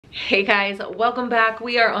Hey guys, welcome back.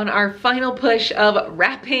 We are on our final push of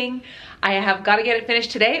wrapping. I have got to get it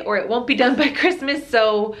finished today or it won't be done by Christmas,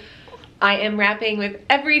 so I am wrapping with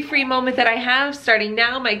every free moment that I have starting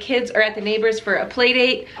now. My kids are at the neighbors for a play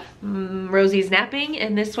date. Rosie's napping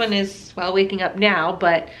and this one is, well, waking up now,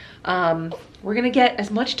 but we're gonna get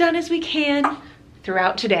as much done as we can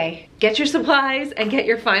throughout today. Get your supplies and get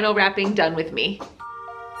your final wrapping done with me.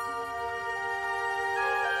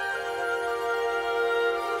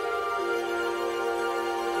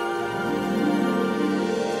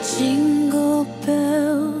 Jingle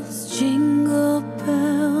bells, jingle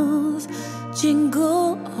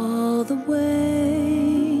all the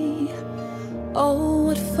way. Oh,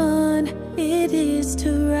 what fun it is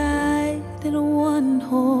to ride in a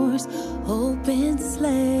one-horse open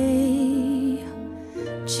sleigh.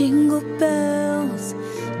 Jingle bells,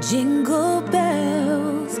 jingle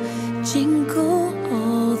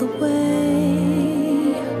all the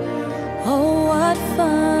way. Oh, what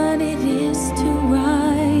fun it is to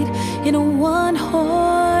ride in a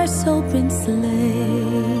one-horse open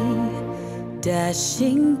sleigh,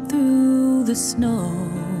 dashing through the snow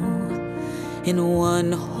in a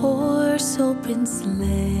one-horse open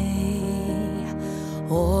sleigh.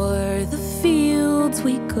 O'er the fields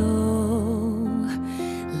we go,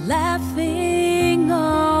 laughing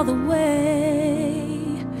all the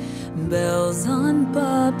way. Bells on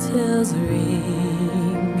bobtails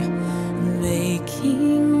ring,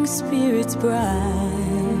 making spirits bright.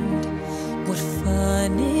 What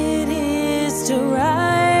fun it is to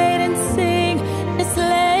ride and sing a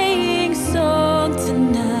sleighing song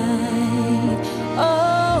tonight.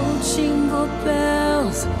 Oh, jingle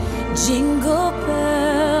bells, jingle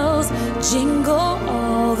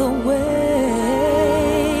all the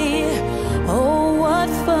way. Oh, what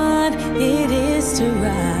fun it is to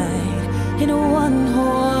ride in a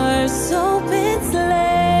one-horse open sleigh.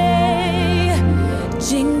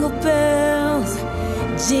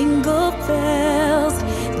 Jingle bells,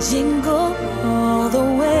 jingle all the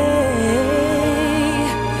way.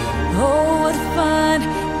 Oh, what fun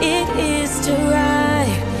it is to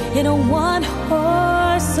ride in a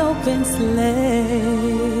one-horse open sleigh.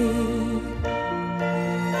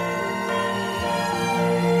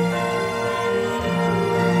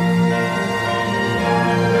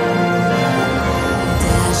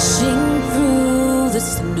 Dashing through the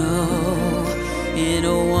snow in a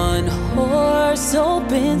one-horse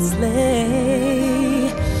open sleigh.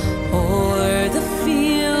 O'er the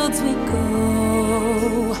fields we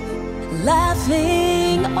go,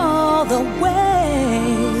 laughing all the way.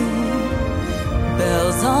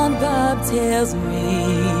 Bells on bobtails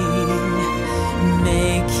ring,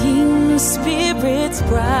 making spirits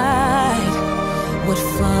bright. What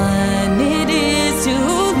fun it is to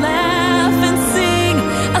laugh and sing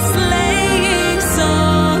a sleighing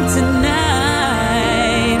song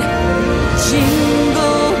tonight.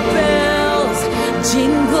 Jingle bells,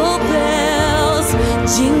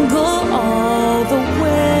 jingle all the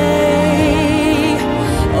way.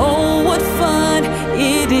 Oh, what fun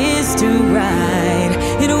it is to ride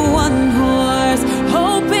in a one-horse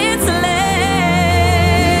open sleigh.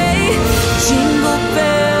 Jingle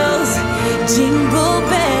bells,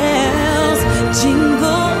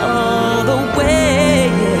 jingle all the way.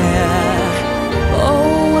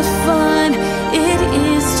 Oh, what fun it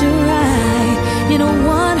is to ride in a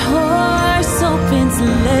one-horse open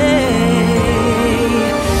sleigh.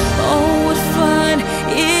 Oh, what fun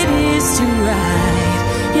it is to ride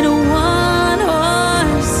in a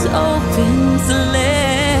one-horse open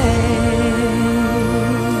sleigh.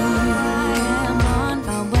 I'm on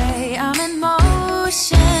my way, I'm in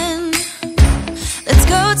motion. Let's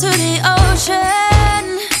go to the ocean.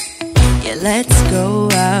 Yeah, let's go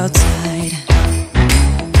outside.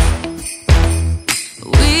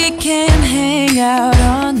 We can hang out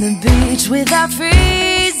on the beach without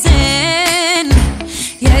freezing.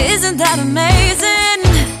 Yeah, isn't that amazing?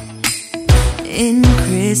 In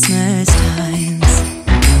Christmas times,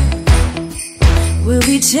 we'll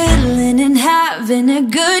be chilling and having a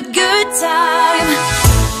good time.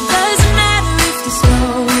 Doesn't matter if the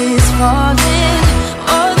snow is falling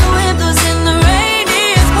or the wind blows and the rain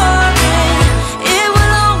is pouring. It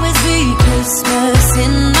will always be Christmas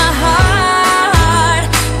in my heart.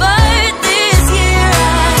 But this year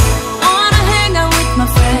I wanna hang out with my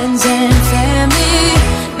friends and family,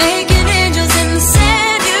 making angels in the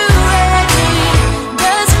sand, you and me.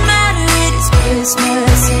 Doesn't matter, it is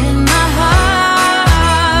Christmas in my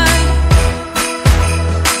heart.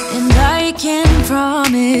 And I can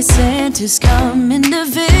promise Santa's coming to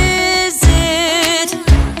visit.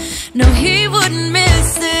 No, he wouldn't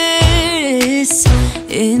miss this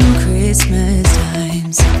in Christmas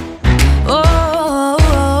times.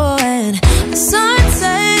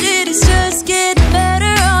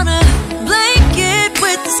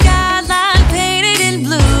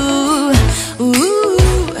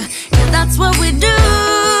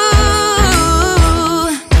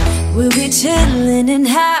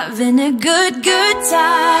 having a good, good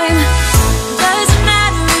time. Doesn't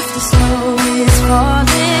matter if the snow is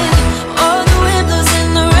falling or the wind blows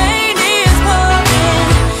and the rain is pouring.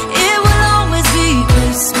 It will always be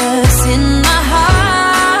Christmas in my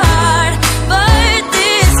heart. But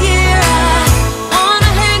this year I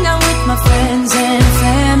wanna hang out with my friends and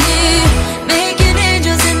family, making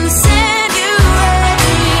angels in the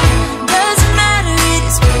January. Doesn't matter, it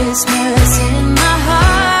is Christmas in my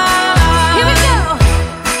heart. Here we go.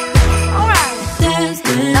 All right. Dance,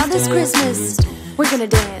 dance, now this Christmas, we're gonna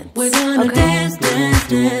dance. We're gonna dance, dance,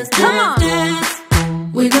 dance. Come on. Dance.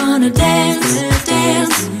 We're gonna dance,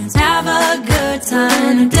 dance, have a good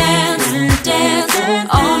time. Dance, dance,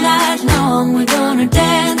 all night long. We're gonna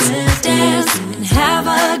dance, dance, and have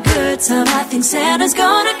a good time. I think Santa's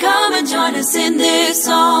gonna come and join us in this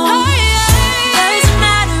song. Doesn't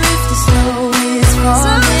matter if the snow is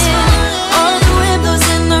falling or the wind blows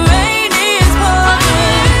and the rain is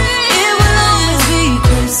pouring. It will always be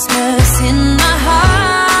Christmas in my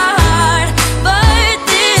heart. But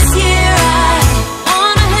this year I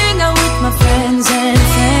wanna hang out with my friends and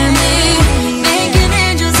family, making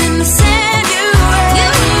angels in the January.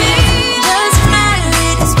 Doesn't matter,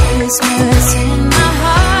 it is Christmas in my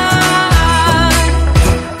heart.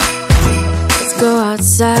 Let's go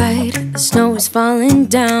outside. The snow is falling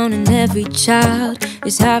down and every child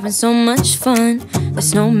is having so much fun. The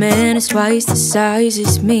snowman is twice the size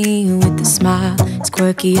as me, with a smile as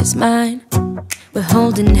quirky as mine. We're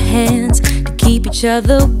holding hands to keep each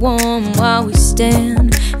other warm while we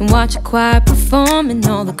stand and watch a choir performing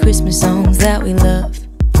all the Christmas songs that we love.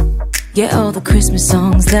 Yeah, all the Christmas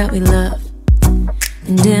songs that we love.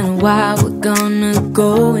 And in a while we're gonna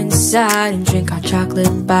go inside and drink our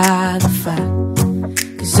chocolate by the fire.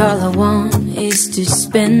 'Cause all I want is to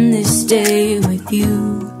spend this day with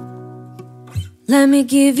you. Let me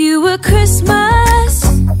give you a Christmas,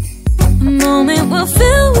 a moment we'll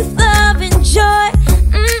fill with love and joy.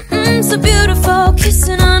 So beautiful,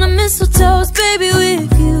 kissing on a mistletoe, baby,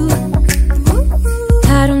 with you.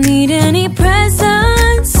 I don't need any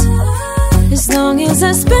presents as long as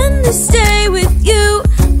I spend this day with you.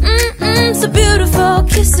 So beautiful,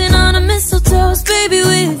 kissing on a mistletoe, baby,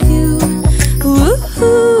 with you.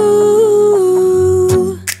 Ooh.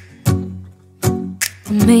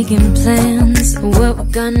 I'm making plans for what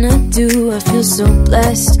we're gonna do. I feel so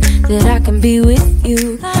blessed that I can be with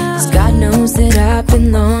you, 'cause God knows that I've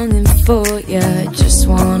been longing for you. I just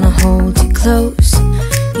wanna hold you close.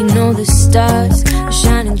 You know the stars are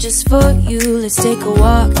shining just for you. Let's take a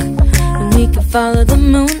walk and we can follow the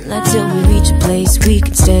moonlight till we reach a place we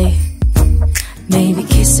can stay. Maybe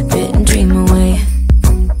kiss a bit and dream away.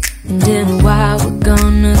 And in a while we're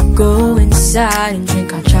gonna go inside and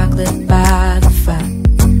drink our chocolate by the fire.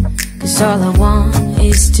 'Cause all I want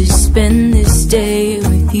is to spend this day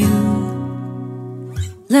with you.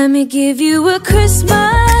 Let me give you a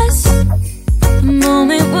Christmas, a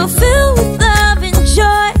moment we'll fill with love and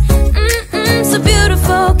joy. So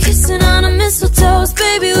beautiful, kissing on a mistletoe,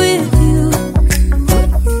 baby, with you.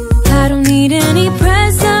 I don't need any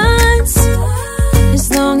presents as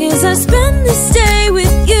long as I spend this day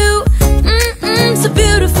with you. So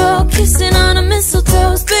beautiful, kissing on a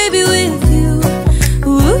mistletoe, baby, with you.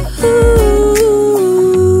 Ooh.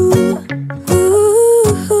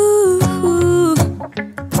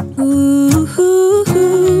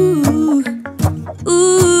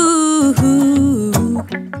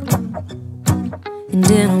 And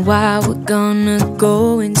in a while we're gonna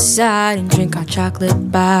go inside and drink our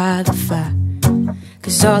chocolate by the fire.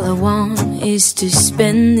 'Cause all I want is to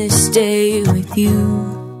spend this day with you.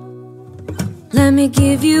 Let me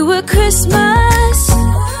give you a Christmas,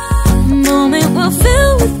 a moment we'll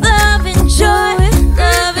fill with love and joy.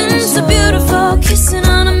 Love and so beautiful, kissing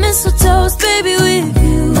on a mistletoe, baby,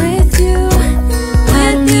 with you. I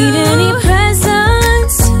don't need any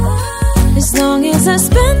presents as long as I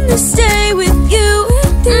spend this day with you.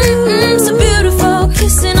 So beautiful,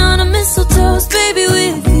 kissing on a mistletoe, baby,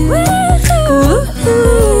 with you.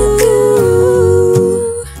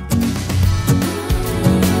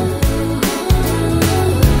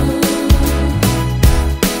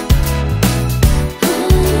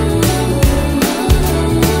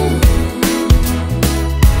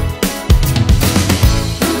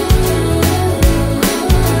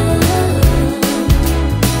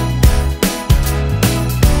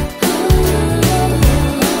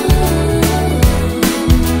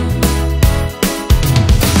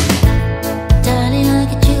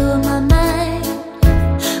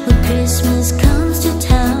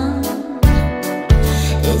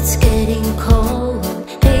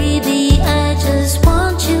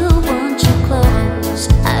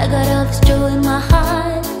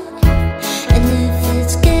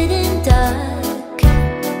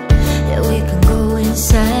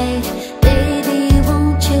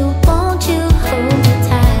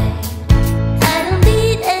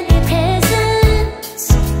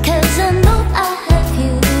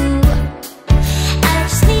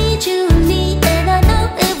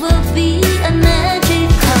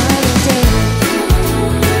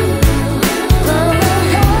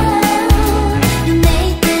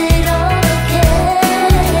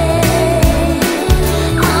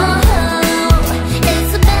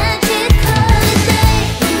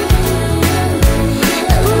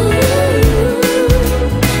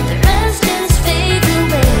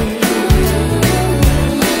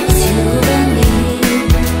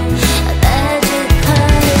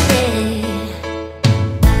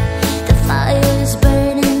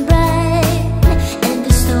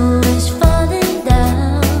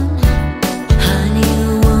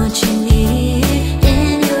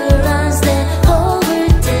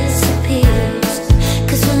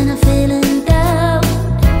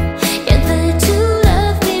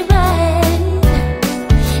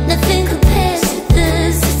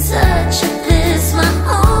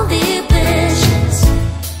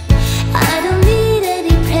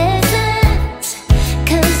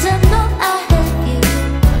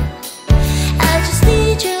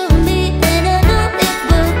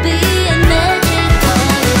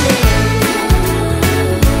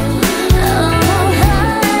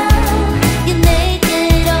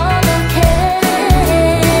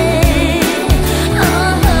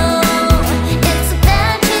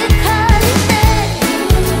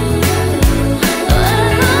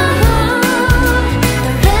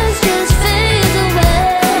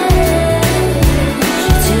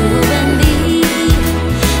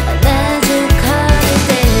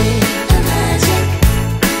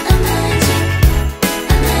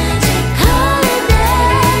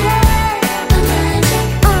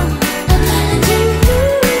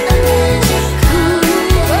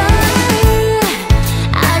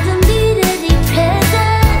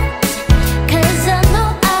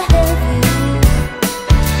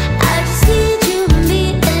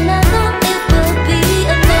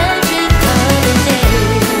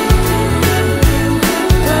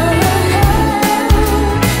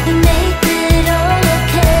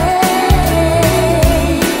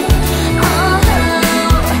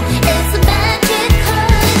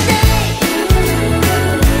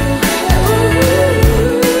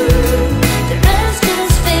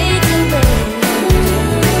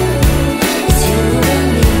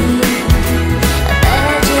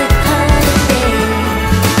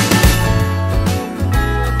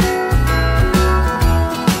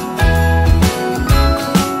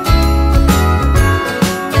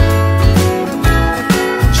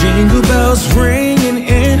 Jingle bells ringing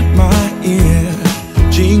in my ear.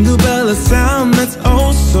 Jingle bell, a sound that's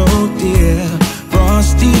oh so dear.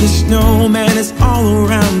 Frosty the snowman is all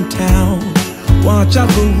around town. Watch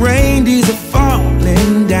out for reindeers are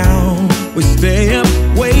falling down. We stay up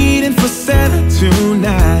waiting for Santa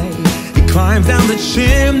tonight. He climbs down the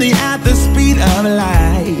chimney at the speed of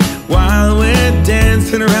light, while we're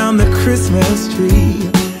dancing around the Christmas tree,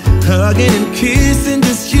 hugging and kissing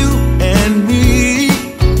just you and me.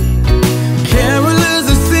 Carolers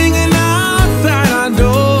are singing outside our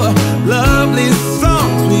door, lovely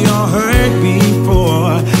songs we all heard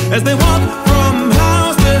before, as they walk from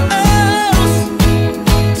house to house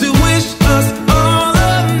to wish us all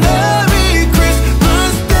a Merry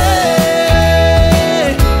Christmas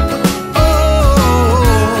Day. Oh,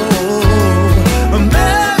 a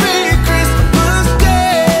Merry Christmas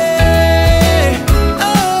Day.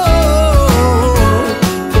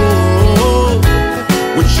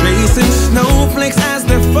 We're chasing snowflakes as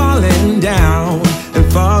they're falling down, and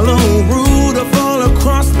follow Rudolph all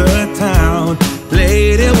across the town.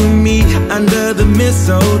 Later we meet under the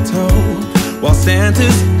mistletoe, while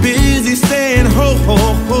Santa's busy saying ho ho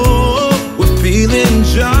ho. We're feeling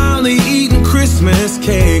jolly, eating Christmas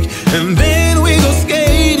cake, and then we go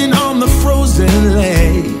skating on the frozen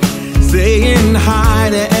lake, saying hi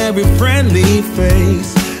to every friendly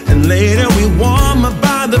face, and later we warm up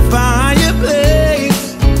by the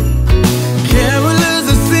fireplace. Carolers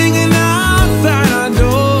are singing outside our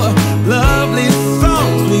door, lovely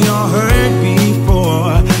songs we all heard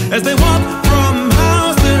before, as they walk from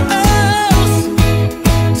house to house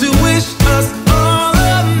to wish us all a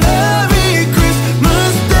Merry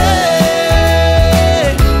Christmas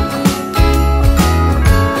Day.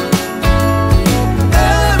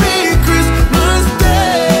 Merry Christmas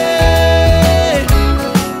Day.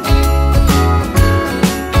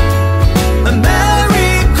 A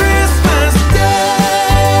Merry Christmas Day.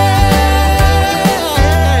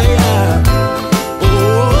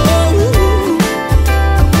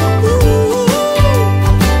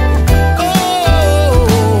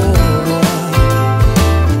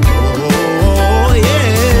 Oh,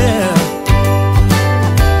 yeah.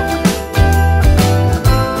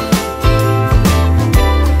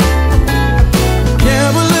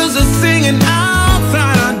 Carolers are singing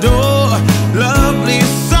outside our door, lovely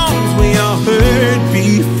songs we all heard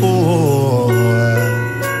before,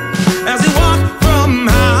 as we walk from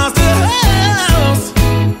house to house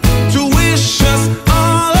to wish us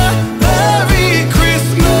all a Merry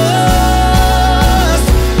Christmas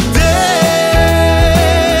Day.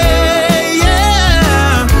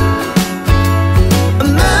 Yeah, a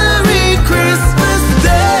Merry Christmas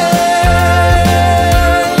Day.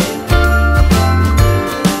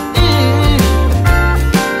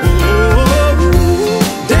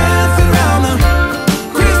 Dancing around the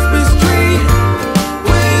Christmas tree,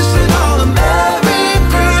 wishing all a Merry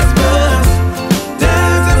Christmas.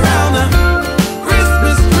 Dancing around the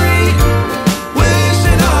Christmas tree,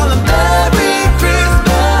 wishing all a Merry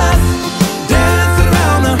Christmas. Dancing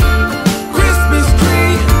around the Christmas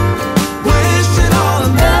tree, wishing all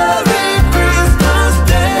a Merry Christmas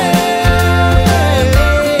Day.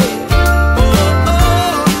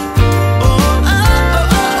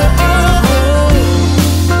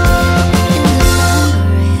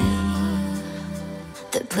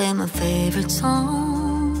 They play my favorite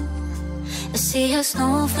song. I see a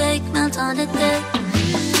snowflake melt on the deck.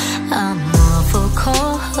 I'm awful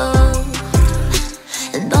cold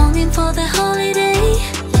and longing for the holiday,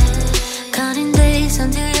 counting days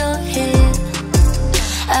until you're here.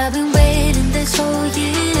 I've been waiting this whole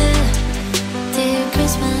year. Dear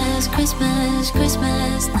Christmas, Christmas,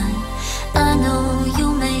 Christmas night, I know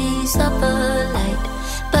you may stop a light,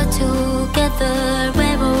 but together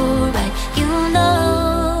we're alright. You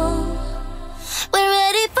know we're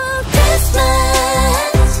ready for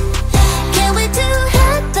Christmas. Can't wait to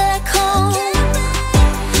head back home.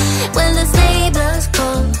 When the sleigh bells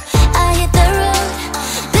call, I hit the road.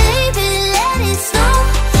 Baby, let it snow.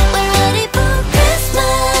 We're ready for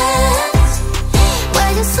Christmas. Why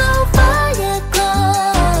you so far yet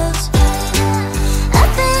close? I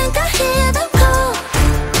think I hear them call.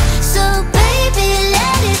 So baby,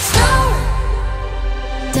 let it snow.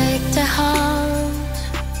 Deck the house.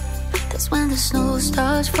 That's when the snow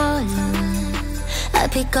starts falling. I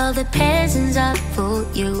pick all the presents up for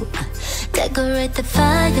you. Decorate the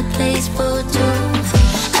fireplace for two.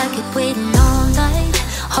 I keep waiting all night,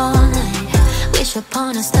 all night. Wish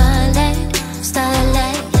upon a starlight,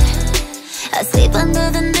 starlight. I sleep under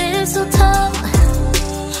the mistletoe.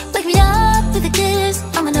 Wake me up with a kiss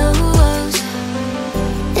on my nose.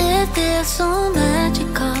 It feels so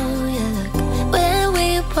magical, yeah, look where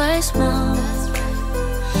we were Christmas.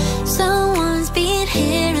 Someone's been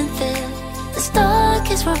here and there. The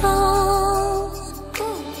stockings were wrong.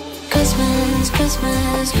 Christmas,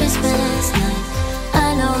 Christmas, Christmas night.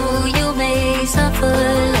 I know you may suffer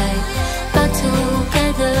like, but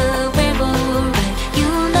together we're alright.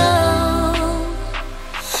 You know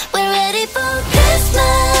we're ready for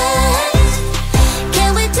Christmas.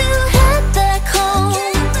 Can't wait to head back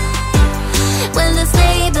home. When the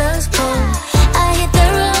sleigh bells call, I hit the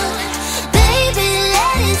road. Baby,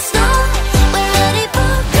 let it snow. We're ready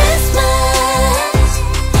for Christmas.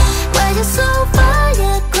 Why you so far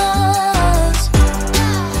yet close?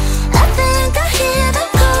 I think I hear them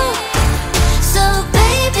call. So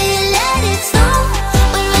baby, let it snow.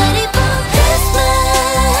 We're ready for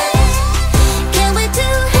Christmas. Can't wait to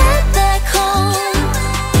head back home.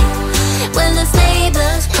 When the sleigh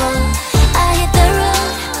bells call, I hit the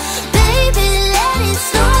road. Baby, let it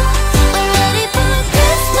snow. We're ready for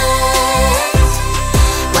Christmas.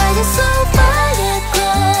 Why you so far yet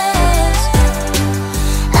close?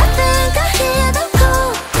 I think I hear them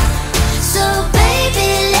call. So baby,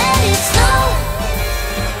 let it snow.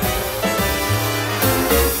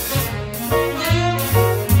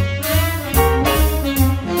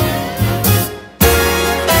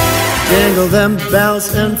 Jingle them bells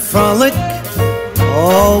and frolic.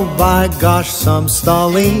 Oh, by gosh, some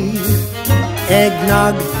stolly.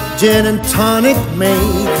 Eggnog, gin and tonic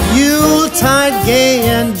make Yuletide gay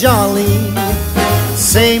and jolly.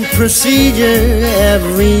 Same procedure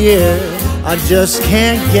every year, I just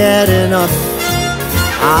can't get enough.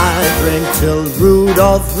 I drink till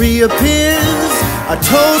Rudolph reappears, a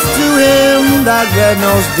toast to him, that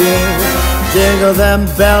red-nosed dear. Jingle them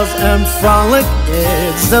bells and frolic,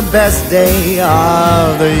 it's the best day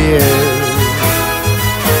of the year.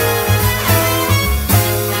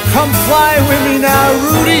 Come fly with me now,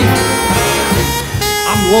 Rudy.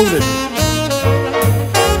 I'm loaded.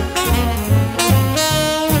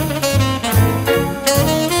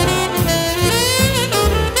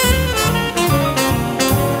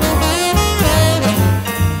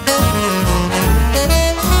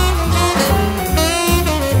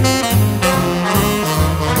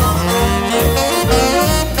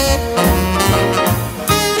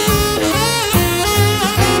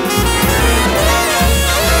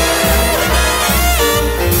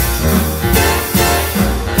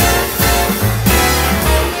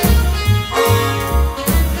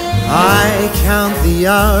 I count the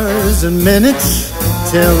hours and minutes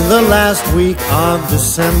till the last week of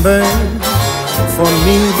December. For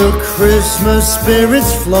me the Christmas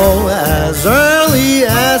spirits flow as early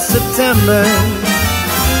as September.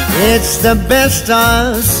 It's the best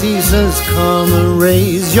of seasons, come and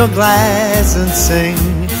raise your glass and sing.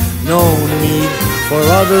 No need for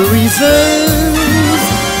other reasons.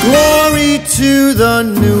 Glory to the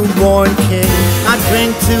newborn King. I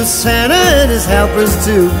drink to Santa and his helpers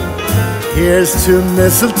too. Here's to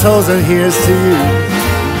mistletoes and here's to you.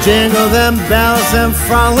 Jingle them bells and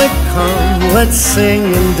frolic, come, let's sing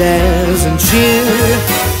and dance and cheer.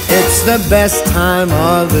 It's the best time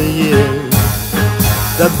of the year,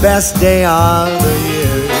 the best day of the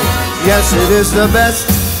year. Yes, it is the best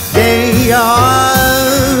day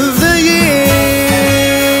of the year.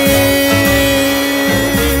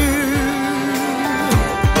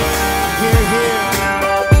 Here, here.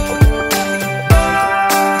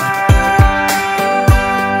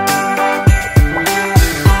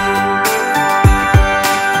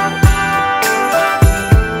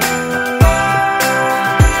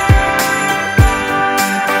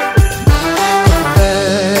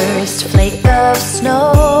 First flake of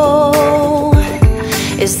snow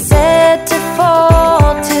is set to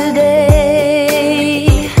fall today.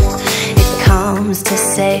 It comes to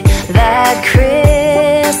say that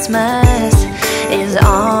Christmas is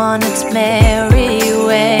on its merry